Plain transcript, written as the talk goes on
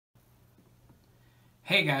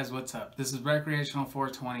Hey guys, what's up? This is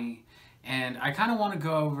Recreational420, and I kind of want to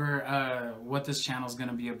go over what this channel is going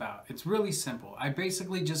to be about. It's really simple. I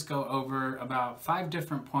basically just go over about 5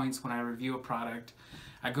 different points when I review a product.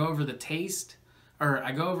 I go over the taste, or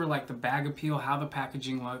I go over like the bag appeal, how the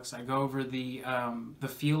packaging looks. I go over the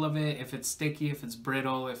feel of it, if it's sticky, if it's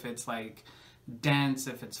brittle, if it's like dense,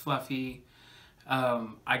 if it's fluffy.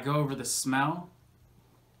 I go over the smell.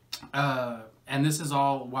 And this is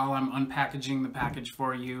all while I'm unpackaging the package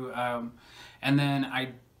for you. And then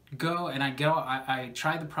I go and I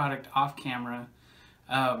try the product off camera.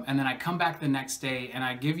 And then I come back the next day and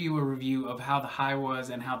I give you a review of how the high was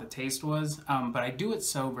and how the taste was. But I do it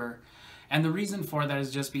sober. And the reason for that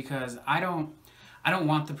is just because I don't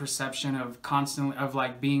want the perception of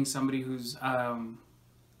like being somebody who's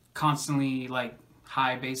constantly like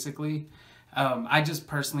high, basically. I just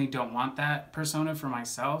personally don't want that persona for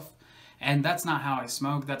myself. And that's not how I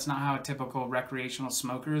smoke. That's not how a typical recreational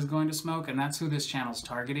smoker is going to smoke. And that's who this channel's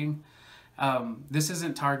targeting. This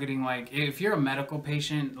isn't targeting, like, if you're a medical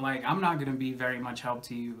patient, like, I'm not going to be very much help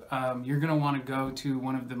to you. You're going to want to go to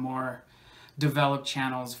one of the more developed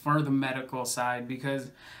channels for the medical side,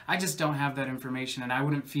 because I just don't have that information. And I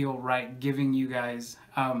wouldn't feel right giving you guys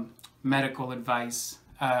medical advice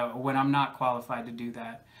when I'm not qualified to do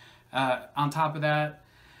that. On top of that,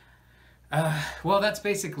 well, that's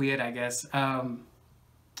basically it, I guess. And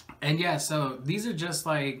yeah, so these are just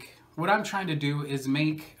like, what I'm trying to do is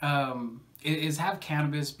make, is have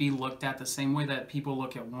cannabis be looked at the same way that people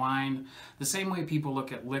look at wine, the same way people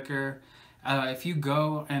look at liquor. If you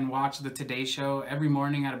go and watch the Today Show, every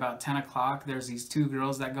morning at about 10 o'clock, there's these 2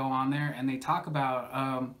 girls that go on there and they talk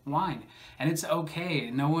about wine. And it's okay.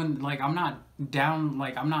 No one, like, I'm not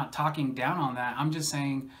talking down on that. I'm just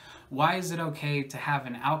saying, why is it okay to have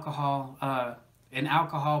an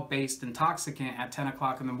alcohol-based intoxicant at 10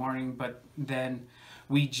 o'clock in the morning, but then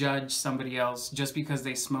we judge somebody else just because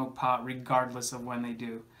they smoke pot regardless of when they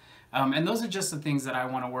do? And those are just the things that I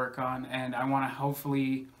want to work on, and I want to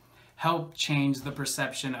hopefully help change the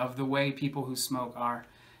perception of the way people who smoke are.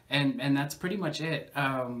 And that's pretty much it.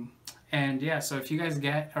 And yeah, so if you guys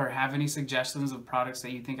get or have any suggestions of products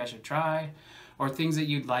that you think I should try, or things that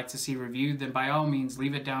you'd like to see reviewed, then by all means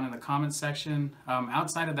leave it down in the comments section.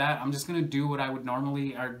 Outside of that, I'm just gonna do what I would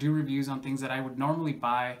normally, or do reviews on things that I would normally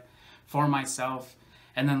buy for myself.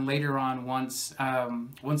 And then later on, once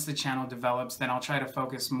the channel develops, then I'll try to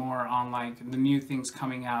focus more on like the new things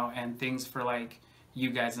coming out and things for like you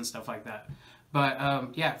guys and stuff like that. But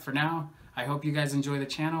yeah, for now, I hope you guys enjoy the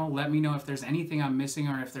channel. Let me know if there's anything I'm missing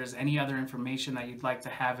or if there's any other information that you'd like to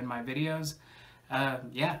have in my videos.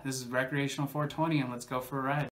 Yeah, this is Recreational420, and let's go for a ride.